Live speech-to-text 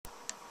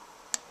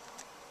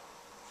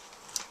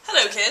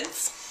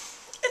kids,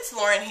 it's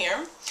Lauren here,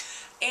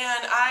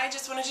 and I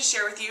just wanted to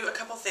share with you a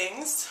couple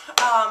things.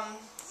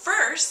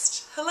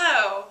 First,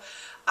 hello,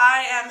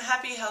 I am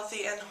happy,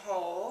 healthy, and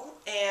whole,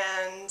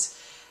 and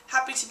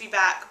happy to be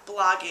back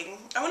blogging.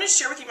 I want to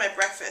share with you my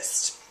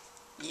breakfast.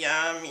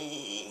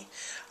 Yummy.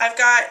 I've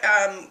got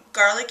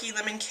garlicky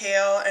lemon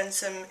kale and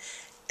some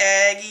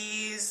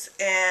eggies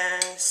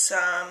and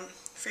some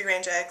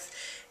free-range eggs,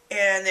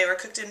 and they were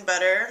cooked in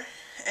butter,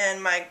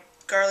 and my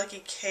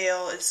garlicky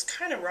kale is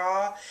kind of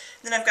raw.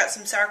 Then I've got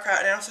some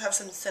sauerkraut, and I also have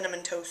some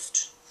cinnamon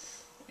toast.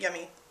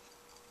 Yummy.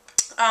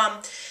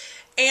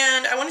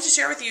 And I wanted to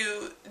share with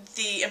you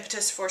the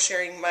impetus for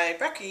sharing my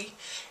brekkie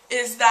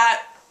is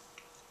that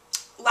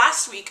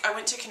last week I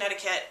went to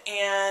Connecticut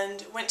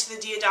and went to the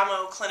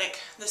Diadamo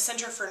Clinic, the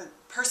Center for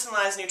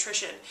Personalized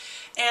Nutrition.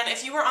 And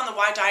if you were on the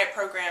Y Diet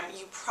program,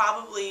 you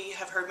probably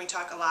have heard me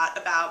talk a lot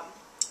about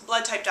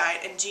blood type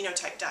diet and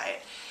genotype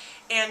diet.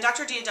 And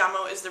Dr.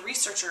 Diadamo is the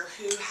researcher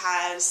who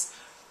has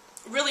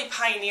really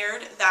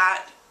pioneered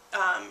that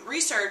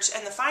research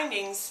and the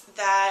findings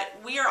that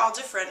we are all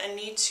different and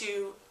need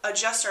to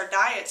adjust our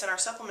diets and our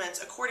supplements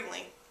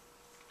accordingly.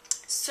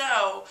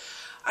 So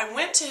I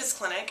went to his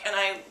clinic and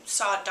I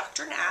saw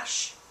Dr.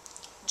 Nash,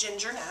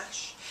 Ginger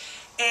Nash,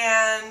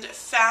 and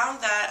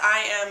found that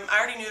I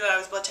already knew that I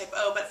was blood type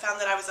O, but found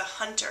that I was a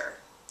hunter,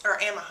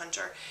 or am a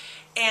hunter.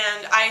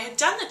 And I had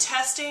done the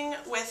testing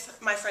with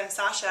my friend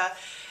Sasha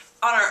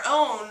on our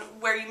own,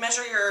 where you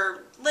measure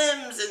your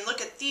limbs and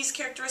look at these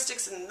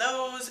characteristics and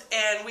those,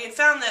 and we had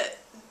found that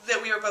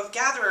we were both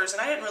gatherers,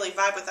 and I didn't really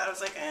vibe with that. I was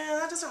like,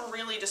 that doesn't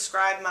really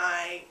describe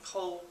my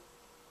whole,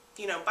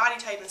 body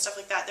type and stuff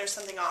like that. There's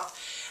something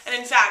off. And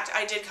in fact,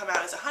 I did come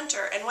out as a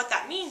hunter, and what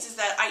that means is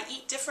that I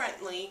eat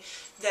differently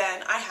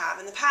than I have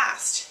in the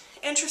past.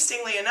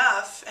 Interestingly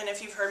enough, and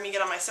if you've heard me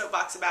get on my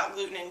soapbox about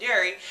gluten and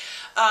dairy,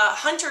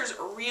 hunters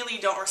really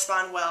don't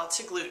respond well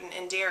to gluten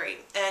and dairy.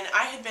 And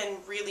I had been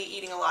really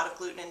eating a lot of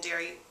gluten and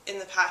dairy in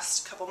the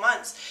past couple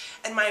months,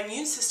 and my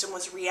immune system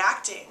was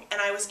reacting,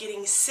 and I was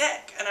getting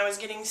sick, and I was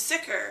getting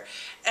sicker,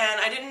 and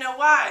I didn't know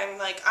why. I'm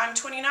like, I'm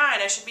 29,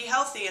 I should be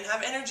healthy and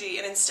have energy,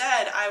 and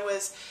instead I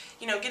was,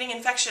 getting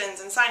infections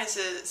and sinus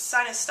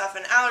stuff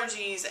and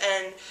allergies,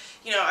 and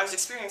I was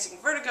experiencing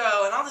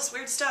vertigo and all this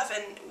weird stuff.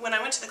 And when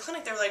I went to the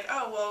clinic, they were like,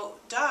 oh, well,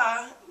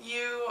 duh,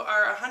 you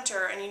are a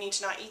hunter and you need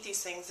to not eat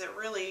these things that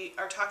really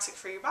are toxic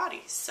for your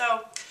body.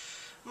 So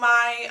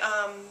my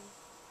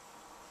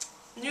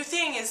new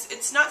thing is,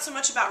 it's not so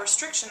much about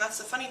restriction. That's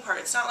the funny part.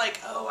 It's not like,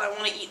 oh, I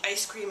want to eat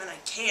ice cream and I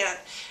can't.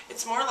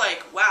 It's more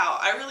like, wow,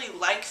 I really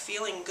like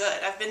feeling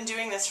good. I've been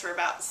doing this for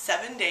about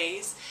 7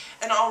 days,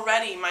 and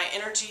already my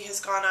energy has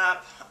gone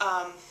up.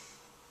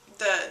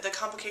 The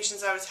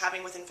complications I was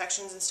having with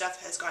infections and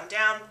stuff has gone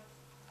down.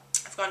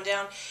 I've gone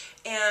down,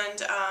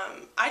 and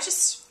I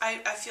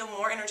feel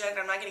more energetic.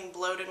 I'm not getting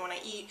bloated when I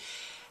eat,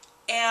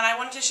 and I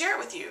wanted to share it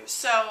with you.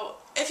 So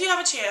if you have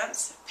a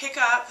chance, pick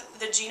up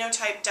the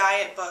Genotype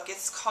Diet book.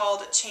 It's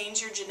called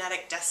Change Your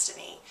Genetic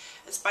Destiny.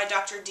 It's by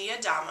Dr.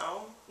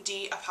 Diadamo,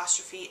 D''A''ADAMO,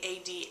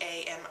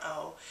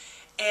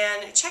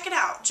 and check it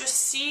out. Just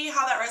see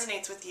how that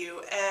resonates with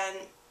you,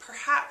 and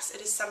perhaps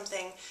it is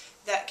something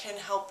that can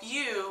help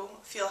you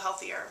feel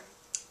healthier.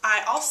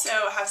 I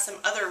also have some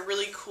other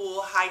really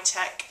cool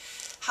high-tech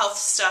health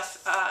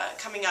stuff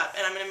coming up,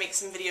 and I'm going to make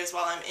some videos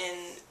while I'm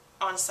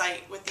on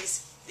site with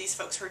these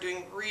folks who are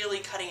doing really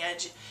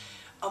cutting-edge,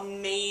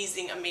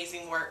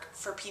 amazing work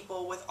for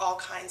people with all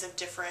kinds of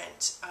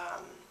different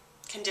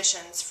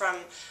conditions, from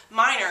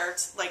minor,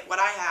 like what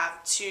I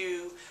have,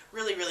 to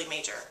really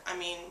major. I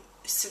mean,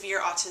 severe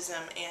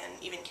autism and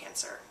even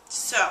cancer.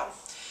 So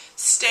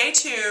stay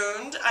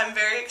tuned. I'm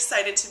very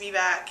excited to be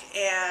back,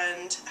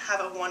 and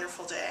have a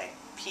wonderful day.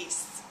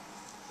 Peace.